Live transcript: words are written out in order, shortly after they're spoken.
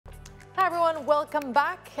Hi everyone, welcome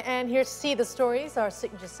back. And here to see the stories, our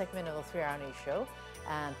signature segment of the 3-Hour News Show.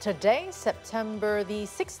 And today, September the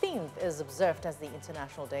 16th, is observed as the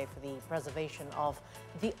International Day for the Preservation of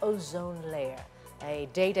the Ozone Layer, a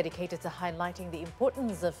day dedicated to highlighting the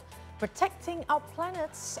importance of protecting our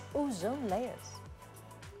planet's ozone layers.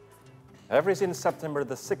 Ever since September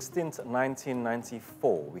the 16th,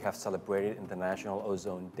 1994, we have celebrated International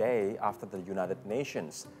Ozone Day after the United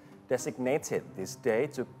Nations designated this day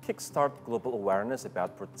to kickstart global awareness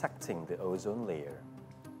about protecting the ozone layer.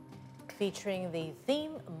 Featuring the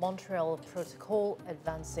theme Montreal Protocol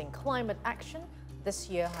Advancing Climate Action, this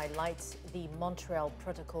year highlights the Montreal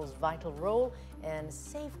Protocol's vital role in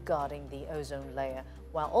safeguarding the ozone layer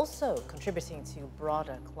while also contributing to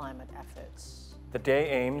broader climate efforts. The day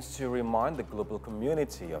aims to remind the global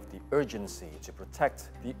community of the urgency to protect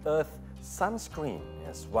the Earth's sunscreen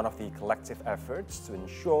as one of the collective efforts to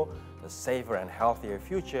ensure a safer and healthier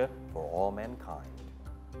future for all mankind.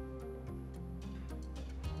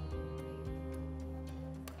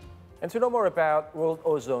 And to know more about World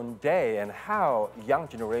Ozone Day and how young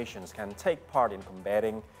generations can take part in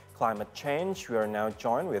combating climate change, we are now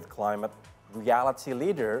joined with climate reality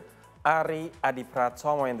leader Ari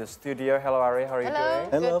Adipratomo in the studio. Hello, Ari. How are you doing?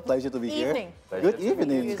 Hello, pleasure to be here. Good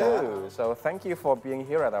evening, too. So thank you for being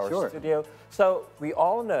here at our studio. So we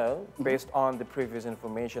all know, based on the previous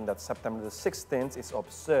information, that September the 16th is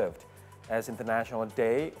observed as International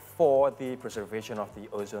Day for the preservation of the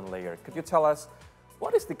ozone layer. Could you tell us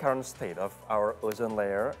what is the current state of our ozone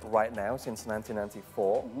layer right now since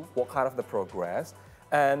 1994? What kind of the progress?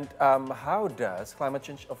 And how does climate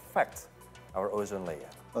change affect our ozone layer?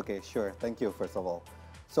 Okay, sure. Thank you, first of all.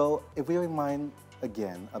 So if we remind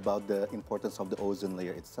again about the importance of the ozone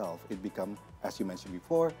layer itself, it becomes, as you mentioned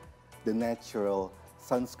before, the natural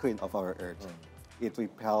sunscreen of our Earth. It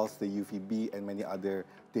repels the UVB and many other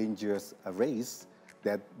dangerous rays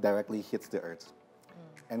that directly hits the Earth.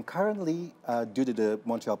 And currently, due to the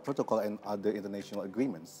Montreal Protocol and other international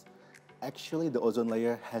agreements, actually the ozone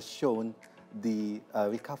layer has shown the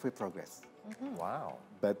recovery progress. Wow.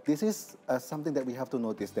 But this is something that we have to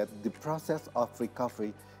notice, that the process of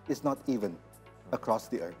recovery is not even across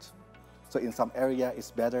the Earth. So in some area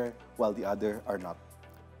it's better, while the other are not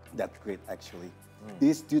that great actually.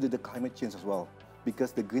 This is due to the climate change as well,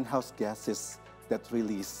 because the greenhouse gases that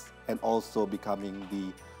release and also becoming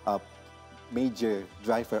the major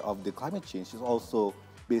driver of the climate change is also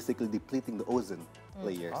basically depleting the ozone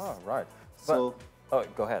layers. Oh, right. So, oh,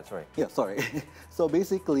 go ahead, sorry. Yeah, sorry. So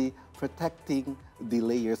basically, protecting the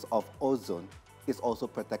layers of ozone is also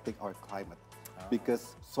protecting our climate,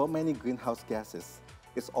 because so many greenhouse gases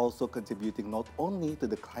is also contributing not only to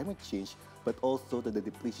the climate change, but also to the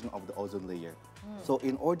depletion of the ozone layer. So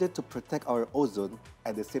in order to protect our ozone,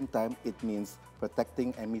 at the same time, it means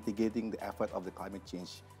protecting and mitigating the effect of the climate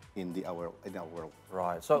change in our world.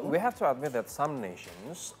 Right. So we have to admit that some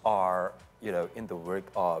nations are, in the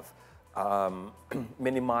work of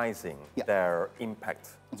minimizing their impact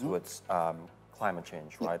towards climate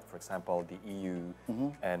change, right? For example, the EU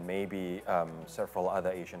and maybe several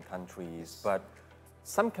other Asian countries. But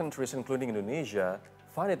some countries, including Indonesia,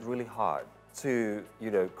 find it really hard to,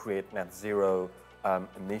 create net zero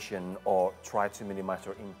emission or try to minimize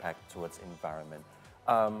their impact towards environment.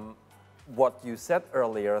 What you said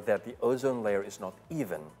earlier, that the ozone layer is not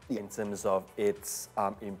even in terms of its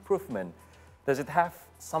improvement, does it have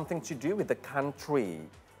something to do with the country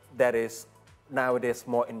that is nowadays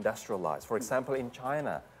more industrialized? For example, in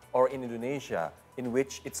China or in Indonesia, in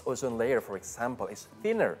which its ozone layer, for example, is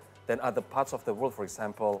thinner than other parts of the world, for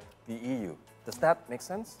example, the EU. Does that make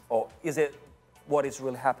sense? Or is it what is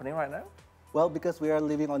really happening right now? Well, because we are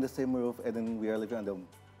living on the same roof and then we are living on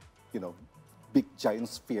the, big giant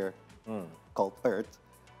sphere called Earth,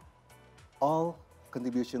 all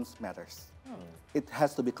contributions matters. It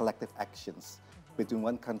has to be collective actions between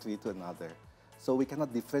one country to another. So we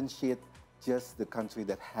cannot differentiate just the country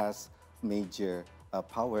that has major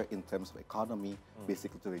power in terms of economy,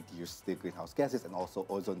 basically to reduce the greenhouse gases and also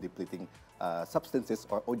ozone depleting substances,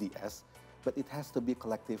 or ODS, but it has to be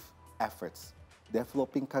collective efforts.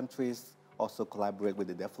 Developing countries also collaborate with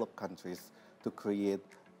the developed countries to create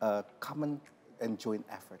common and joint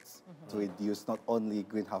efforts to reduce not only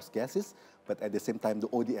greenhouse gases, but at the same time the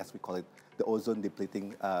ODS, we call it, the ozone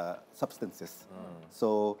depleting substances.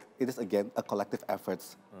 So it is again a collective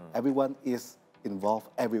efforts. Everyone is involved,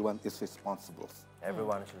 everyone is responsible.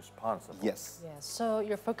 Everyone is responsible. Yes. Yeah, so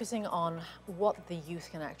you're focusing on what the youth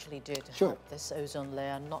can actually do to help this ozone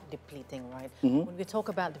layer not depleting, right? When we talk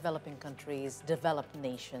about developing countries, developed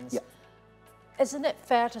nations, isn't it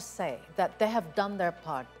fair to say that they have done their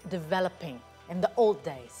part developing in the old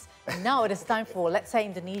days. And now it is time for, let's say,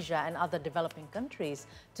 Indonesia and other developing countries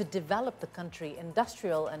to develop the country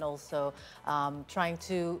industrial and also trying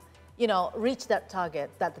to, reach that target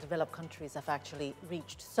that the developed countries have actually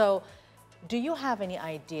reached. So do you have any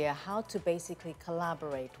idea how to basically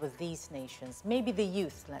collaborate with these nations, maybe the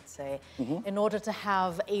youth, let's say, in order to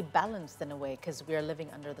have a balance in a way, because we are living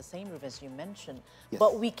under the same roof as you mentioned,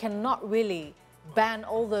 but we cannot really ban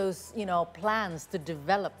all those, plans to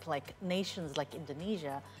develop like nations like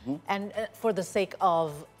Indonesia, and for the sake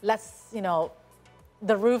of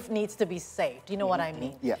the roof needs to be saved. You know what I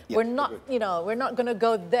mean? Yeah, we're not, we're not going to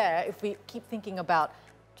go there if we keep thinking about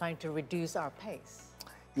trying to reduce our pace.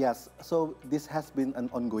 Yes, so this has been an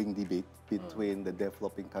ongoing debate between the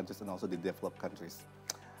developing countries and also the developed countries.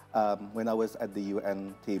 When I was at the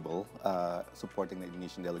UN table supporting the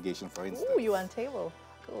Indonesian delegation, for instance. Ooh, UN table.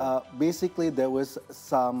 Cool. Basically, there was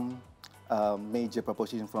some major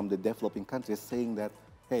proposition from the developing countries saying that,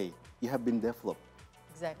 hey, you have been developed,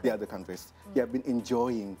 exactly. the other countries. You have been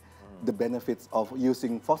enjoying the benefits of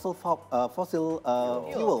using fossil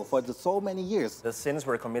fuel for so many years. The sins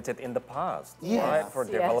were committed in the past, Yes. right, for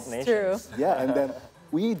developed nations. True. Yeah, and then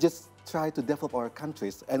we just try to develop our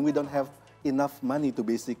countries, and we don't have enough money to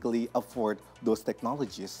basically afford those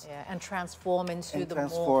technologies. Yeah, and transform into And the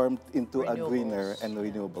transform into a renewables. greener and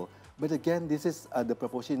renewable. But again, this is the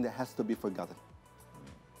proportion that has to be forgotten.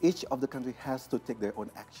 Each of the country has to take their own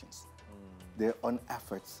actions, their own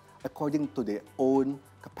efforts, according to their own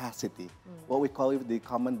capacity. What we call it the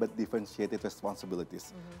common but differentiated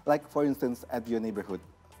responsibilities. Like, for instance, at your neighborhood,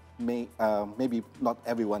 maybe not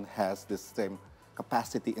everyone has the same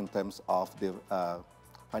capacity in terms of the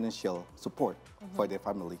financial support for their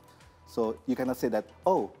family. So you cannot say that,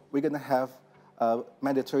 oh, we're going to have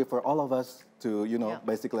mandatory for all of us to,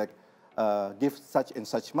 basically give such and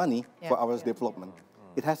such money for our development.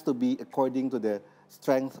 It has to be according to the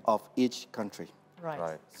strength of each country.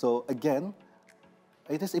 Right. So again,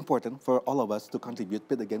 it is important for all of us to contribute,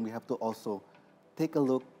 but again, we have to also take a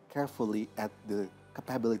look carefully at the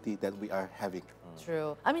capability that we are having.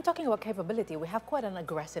 True. I mean, talking about capability, we have quite an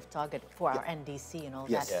aggressive target for our NDC and all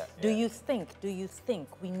Yes. that. Yeah. Do you think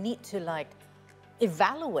we need to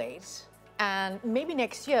evaluate, and maybe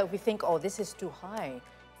next year we think, oh, this is too high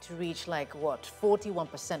to reach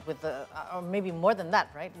 41% with the, or maybe more than that,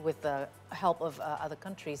 right? With the help of other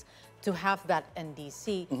countries to have that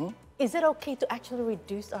NDC. Is it okay to actually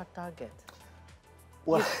reduce our target?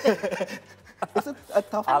 Well, it's a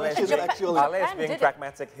tough question, actually. Ale is being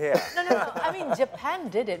pragmatic here. No. I mean, Japan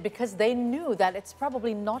did it because they knew that it's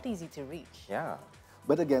probably not easy to reach. Yeah.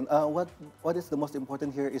 But again, what is the most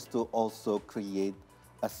important here is to also create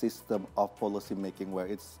a system of policy making where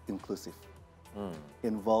it's inclusive,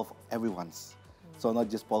 involve everyone's. So not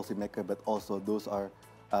just policymaker, but also those are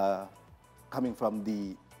coming from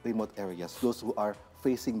the remote areas, those who are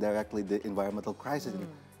facing directly the environmental crisis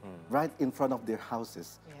right in front of their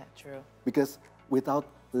houses. Yeah, true. Because without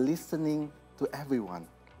listening to everyone,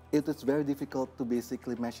 it is very difficult to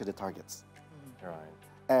basically measure the targets. Right.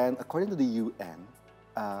 And according to the UN,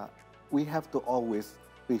 we have to always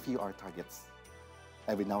review our targets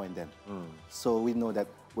every now and then. So we know that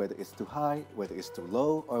whether it's too high, whether it's too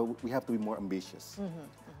low, or we have to be more ambitious.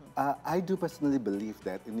 I do personally believe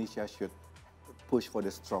that Indonesia should push for the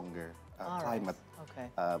stronger climate,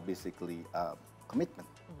 basically commitment.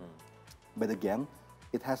 But again,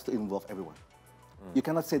 it has to involve everyone. You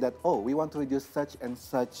cannot say that, oh, we want to reduce such and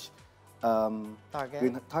such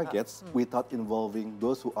green targets without involving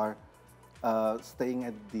those who are staying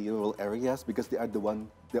at the rural areas, because they are the one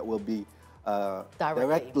that will be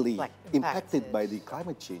directly impacted by the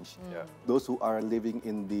climate change. Those who are living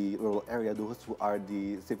in the rural area, those who are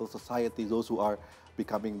the civil society, those who are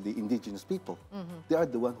becoming the indigenous people, they are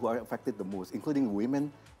the ones who are affected the most, including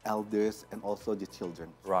women, elders, and also the children.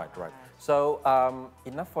 Right. So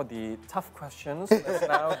enough for the tough questions. Let's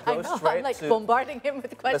now go straight I'm to bombarding him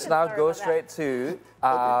with questions. Let's now go straight to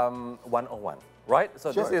 101. Right.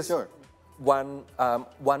 So this is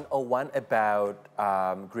 101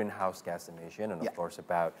 about greenhouse gas emission, and of course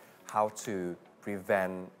about how to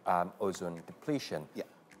prevent ozone depletion.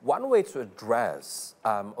 One way to address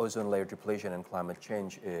ozone layer depletion and climate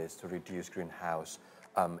change is to reduce greenhouse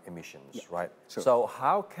emissions, right? So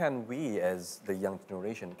how can we, as the young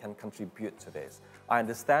generation, can contribute to this? I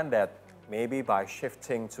understand that maybe by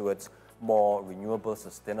shifting towards more renewable,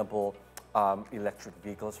 sustainable electric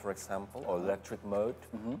vehicles, for example, or electric mode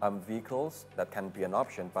vehicles, that can be an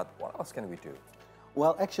option, but what else can we do?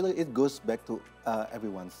 Well, actually, it goes back to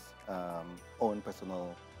everyone's own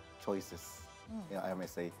personal choices. I may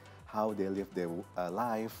say, how they live their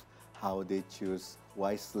life, how they choose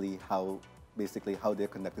wisely, how basically how they're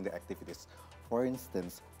conducting their activities. For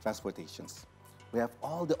instance, transportations. We have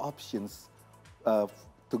all the options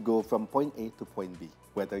to go from point A to point B,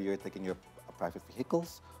 whether you're taking your private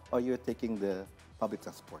vehicles or you're taking the public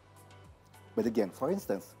transport. But again, for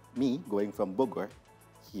instance, me going from Bogor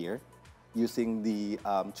here, using the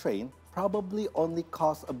train, probably only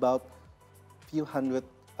costs about few hundred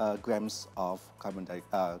grams of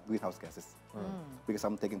greenhouse gases. Because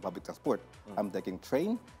I'm taking public transport. I'm taking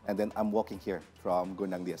train, and then I'm walking here from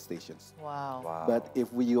Gondangdia stations. Wow. But if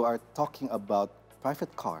you are talking about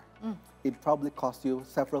private car, it probably costs you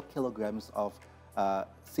several kilograms of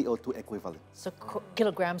CO2 equivalent. So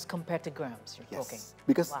kilograms compared to grams, you're talking.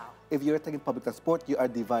 Because wow. if you're taking public transport, you are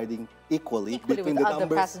dividing equally between with the other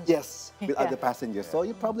numbers. passengers. Yes, with other passengers. So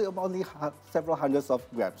you probably only have several hundreds of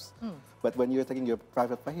grams. But when you're taking your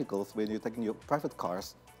private vehicles, when you're taking your private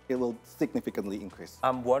cars, it will significantly increase.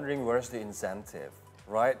 I'm wondering where's the incentive,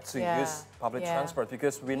 right, to use public transport,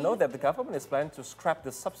 because we know that the government is planning to scrap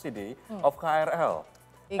the subsidy of KRL.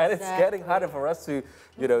 Exactly. And it's getting harder for us to,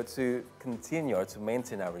 to continue or to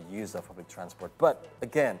maintain our use of public transport. But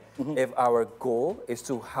again, if our goal is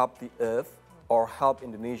to help the Earth or help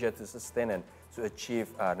Indonesia to sustain and to achieve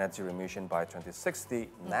net zero emission by 2060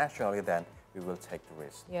 nationally, then we will take the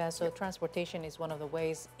risk. Yeah, so transportation is one of the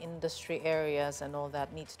ways industry areas and all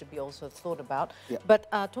that needs to be also thought about. Yeah. But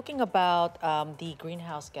talking about the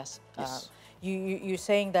greenhouse gas, you're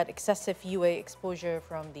saying that excessive UA exposure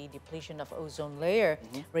from the depletion of ozone layer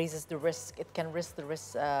raises the risk. It can raise the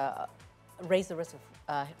risk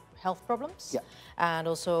of health problems, and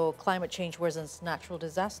also climate change worsens natural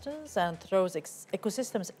disasters and throws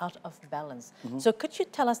ecosystems out of balance. So could you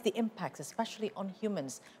tell us the impacts, especially on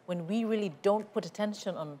humans, when we really don't put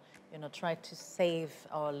attention on, try to save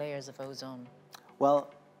our layers of ozone?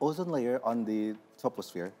 Well, ozone layer on the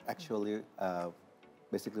troposphere actually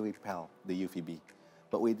basically repel the UVB.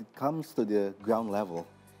 But when it comes to the ground level,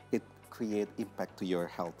 it creates impact to your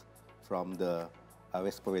health from the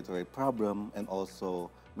respiratory problem and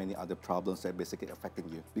also many other problems that are basically affecting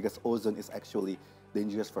you, because ozone is actually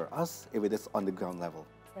dangerous for us if it is on the ground level.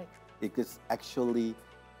 Right. It is actually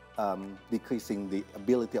decreasing the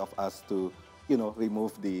ability of us to,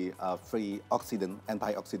 remove the free oxygen,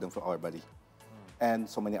 antioxidant from our body. And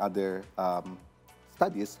so many other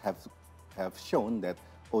studies have shown that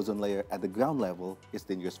ozone layer at the ground level is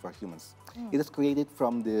dangerous for humans. It is created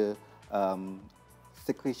from the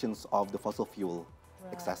secretions of the fossil fuel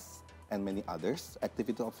excess and many others,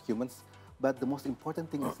 activity of humans. But the most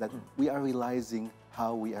important thing is that we are realizing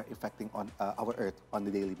how we are affecting on our Earth on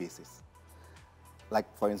a daily basis. Like,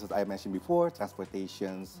 for instance, I mentioned before,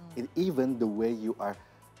 transportations, and even the way you are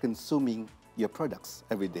consuming your products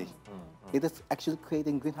every day. It is actually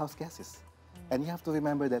creating greenhouse gases. And you have to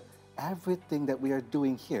remember that everything that we are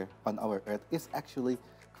doing here on our Earth is actually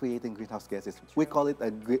creating greenhouse gases. We call it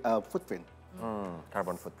a footprint.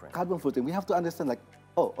 Carbon footprint. Carbon footprint. We have to understand, like,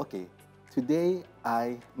 oh, okay, today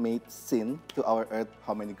I made sin to our Earth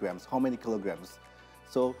how many grams, how many kilograms.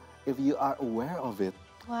 So if you are aware of it,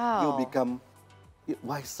 you'll become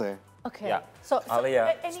wiser. Okay. Yeah. So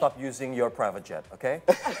Alia, stop using your private jet, okay?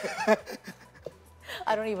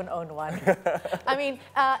 I don't even own one. I mean,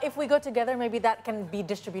 if we go together, maybe that can be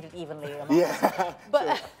distributed evenly among us.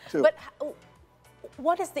 But, true. But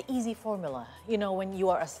what is the easy formula, when you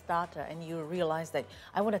are a starter and you realize that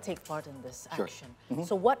I want to take part in this action?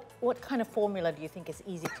 So what kind of formula do you think is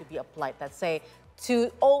easy to be applied, let's say,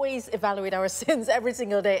 to always evaluate our sins every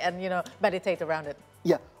single day and, meditate around it?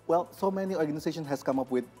 Yeah, well, so many organizations has come up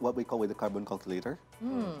with what we call the carbon calculator.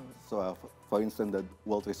 So, for instance, the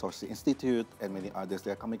World Resources Institute and many others,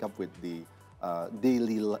 they are coming up with the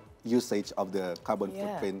daily usage of the carbon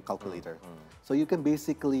footprint calculator. So you can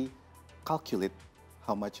basically calculate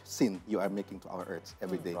how much sin you are making to our Earth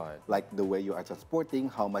every day. Like the way you are transporting,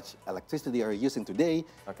 how much electricity you are using today,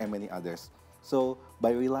 and many others. So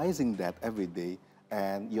by realizing that every day,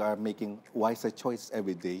 and you are making wiser choices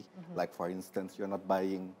every day, like for instance,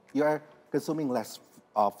 you are consuming less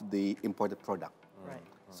of the imported product.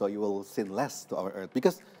 So you will sin less to our Earth,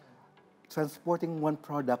 because transporting one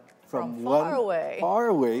product from far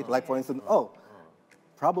away, like for instance,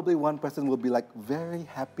 probably one person will be like very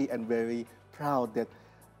happy and very proud that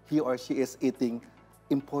he or she is eating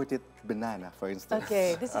imported banana, for instance.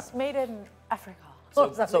 Okay, this is made in Africa.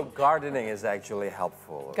 So gardening is actually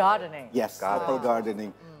helpful. Gardening. Yes, simple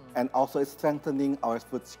gardening. And also it's strengthening our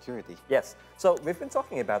food security. Yes. So we've been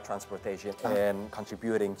talking about transportation and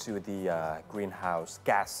contributing to the greenhouse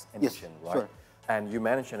gas emission, right? Sure. And you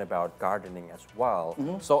mentioned about gardening as well.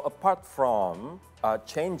 So apart from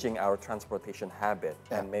changing our transportation habit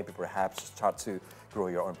and maybe perhaps start to grow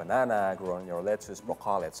your own banana, grow your lettuce,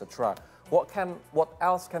 broccoli, etc. What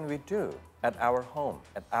else can we do at our home,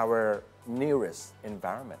 at our nearest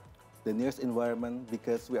environment? The nearest environment,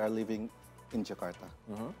 because we are living in Jakarta,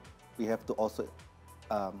 we have to also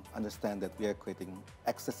understand that we are creating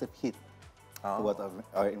excessive heat towards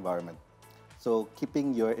our environment. So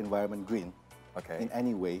keeping your environment green in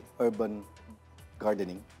any way, urban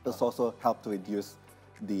gardening, does also help to reduce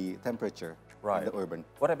the temperature in the urban.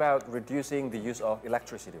 What about reducing the use of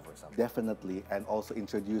electricity, for example? Definitely, and also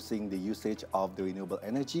introducing the usage of the renewable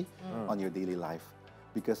energy on your daily life.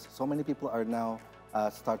 Because so many people are now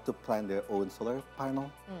start to plant their own solar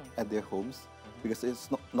panel at their homes, because it's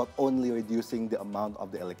not only reducing the amount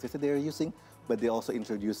of the electricity they're using, but they're also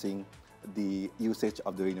introducing the usage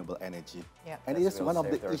of the renewable energy. Yeah. And it is one of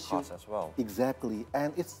the issues as well. Exactly,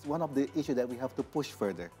 and it's one of the issues that we have to push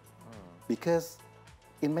further, because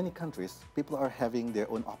in many countries, people are having their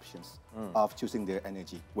own options of choosing their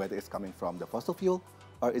energy, whether it's coming from the fossil fuel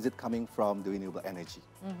or is it coming from the renewable energy.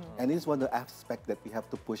 And this is one of the aspects that we have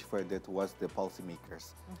to push further towards the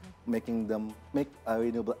policymakers, making them make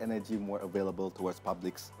renewable energy more available towards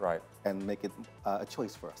publics, and make it a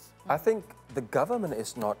choice for us. I think the government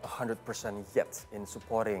is not 100% yet in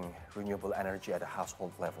supporting renewable energy at a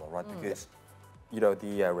household level, right? Because you know,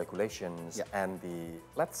 the regulations and the,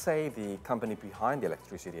 let's say, the company behind the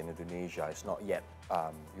electricity in Indonesia is not yet,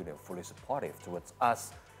 you know, fully supportive towards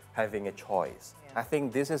us having a choice. I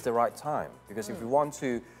think this is the right time, because if we want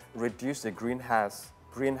to reduce the greenhouse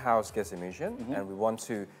gas emission and we want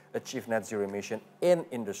to achieve net zero emission in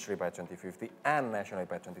industry by 2050 and nationally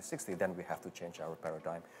by 2060, then we have to change our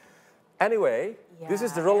paradigm. Anyway, this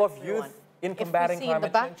is the role of youth in combating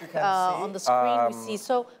climate change. You can see on the screen we see.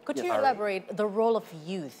 So could you elaborate the role of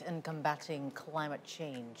youth in combating climate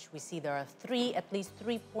change? We see there are at least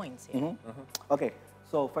three points here. Okay,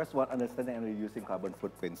 so first one, understanding and reducing carbon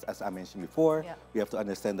footprints. As I mentioned before, we have to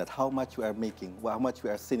understand that how much we are making, how much we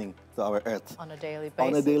are sending to our Earth. On a daily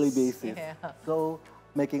basis. On a daily basis. So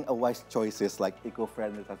making a wise choices like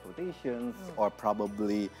eco-friendly transportations, or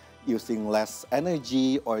probably using less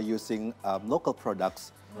energy or using local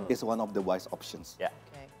products is one of the wise options.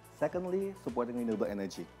 Secondly, supporting renewable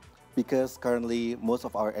energy. Because currently, most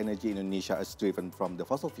of our energy in Indonesia is driven from the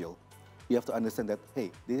fossil fuel. We have to understand that,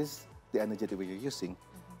 hey, this, the energy that we are using,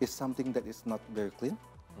 is something that is not very clean.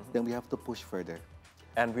 Then we have to push further.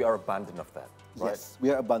 And we are abundant of that, right? Yes,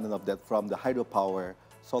 we are abundant of that, from the hydropower,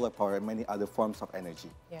 solar power, and many other forms of energy.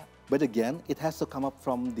 But again, it has to come up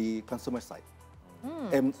from the consumer side.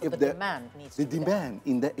 And so if the demand needs to be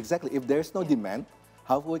there. Exactly. If there's no demand,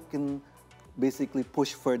 how we can basically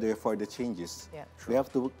push further for the changes? We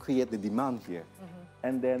have to create the demand here.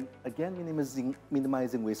 And then again,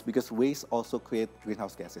 minimizing waste, because waste also create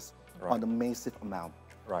greenhouse gases on a massive amount.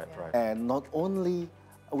 And not only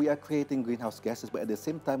we are creating greenhouse gases, but at the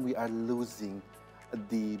same time we are losing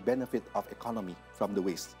the benefit of economy from the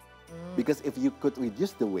waste. Because if you could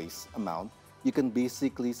reduce the waste amount, you can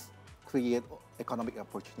basically create economic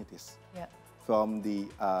opportunities from the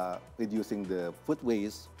reducing the food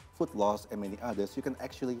waste, food loss, and many others. You can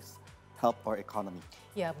actually help our economy.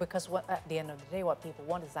 Yeah, because at the end of the day, what people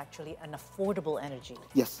want is actually an affordable energy.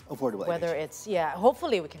 Yes, affordable energy. Whether it's,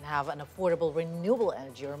 hopefully we can have an affordable renewable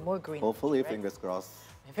energy or more green Hopefully, energy, fingers crossed.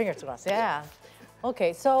 Fingers crossed,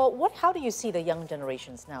 Okay, so how do you see the young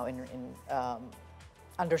generations now in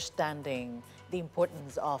understanding the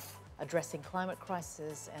importance of addressing climate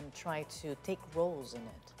crisis and try to take roles in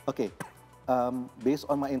it? Okay, based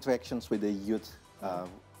on my interactions with the youth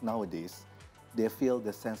nowadays, they feel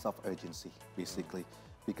the sense of urgency, basically,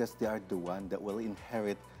 because they are the one that will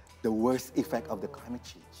inherit the worst effect of the climate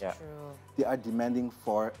change. They are demanding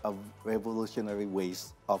for a revolutionary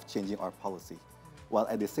ways of changing our policy, while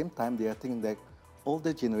at the same time they are thinking that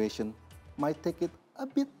older generation might take it a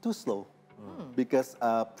bit too slow, because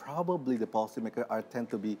probably the policymakers tend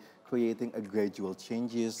to be creating a gradual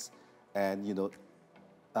changes and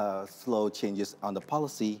slow changes on the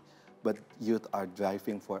policy, but youth are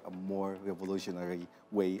driving for a more revolutionary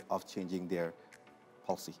way of changing their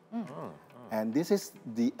policy. And this is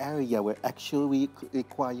the area where actually we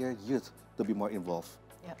require youth to be more involved.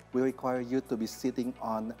 We require youth to be sitting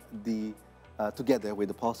on the together with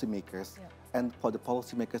the policymakers, and for the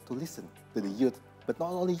policymakers to listen to the youth, but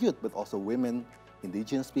not only youth, but also women,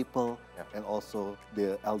 indigenous people, and also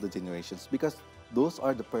the elder generations, because those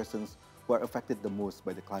are the persons who are affected the most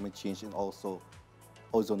by the climate change, and also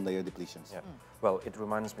ozone layer depletions. Yeah. Well, it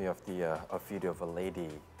reminds me of the a video of a lady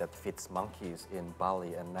that feeds monkeys in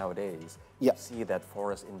Bali, and nowadays Yeah. you see that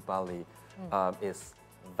forest in Bali is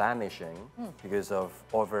vanishing because of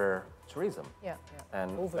over tourism. Yeah, yeah.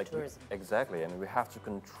 And Over-tourism. Exactly, and we have to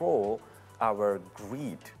control our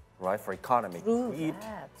greed, right, for economic greed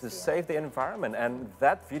to save the environment. And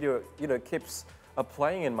that video, keeps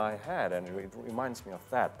playing in my head, and it reminds me of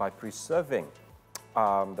that. By preserving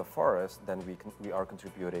the forest, then we are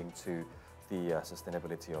contributing to the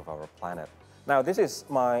sustainability of our planet. Now, this is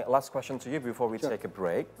my last question to you before we take a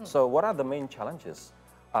break. So what are the main challenges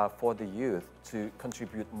for the youth to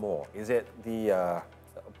contribute more? Is it the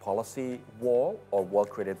policy wall or wall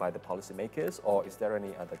created by the policymakers, or is there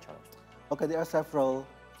any other challenge? Okay, there are several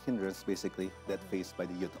hindrances basically that faced by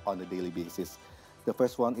the youth on a daily basis. The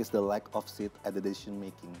first one is the lack of seat at the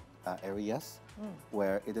decision-making areas,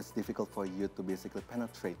 where it is difficult for youth to basically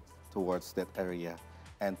penetrate towards that area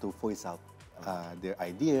and to voice out their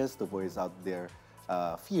ideas, to voice out their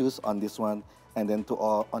views on this one, and then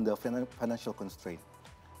on the financial constraint.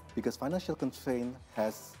 Because financial constraint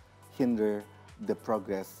has hindered the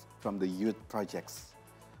progress from the youth projects.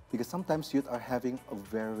 Because sometimes youth are having a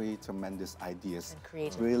very tremendous ideas, And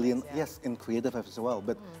creative brilliant, ones, yeah. yes, and creative as well,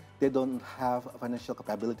 but they don't have financial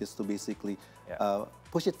capabilities to basically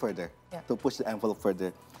push it further, to push the envelope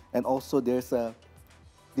further. And also there's a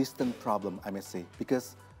distant problem, I may say,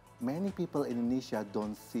 because many people in Indonesia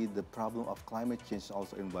don't see the problem of climate change and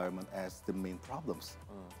also environment as the main problems.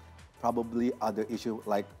 Probably other issues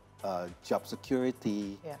like job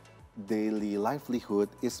security, daily livelihood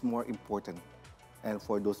is more important. And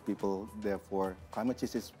for those people, therefore, climate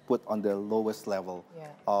change is put on the lowest level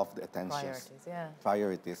of the attention.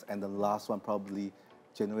 Priorities. And the last one, probably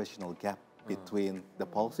generational gap between the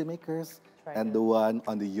policymakers and the one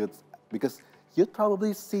on the youth. Because youth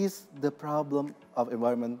probably sees the problem of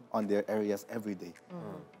environment on their areas every day.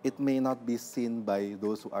 It may not be seen by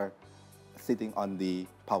those who are sitting on the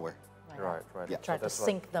power. Right. Yeah. Try to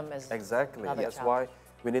sink them as exactly. That's challenge. why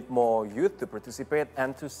we need more youth to participate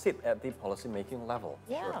and to sit at the policy-making level.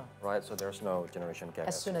 Yeah. Right, so there's no generation gap.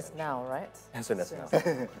 As soon as now, right? As soon as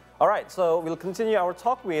now. All right, so we'll continue our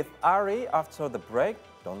talk with Ari after the break.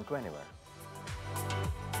 Don't go anywhere.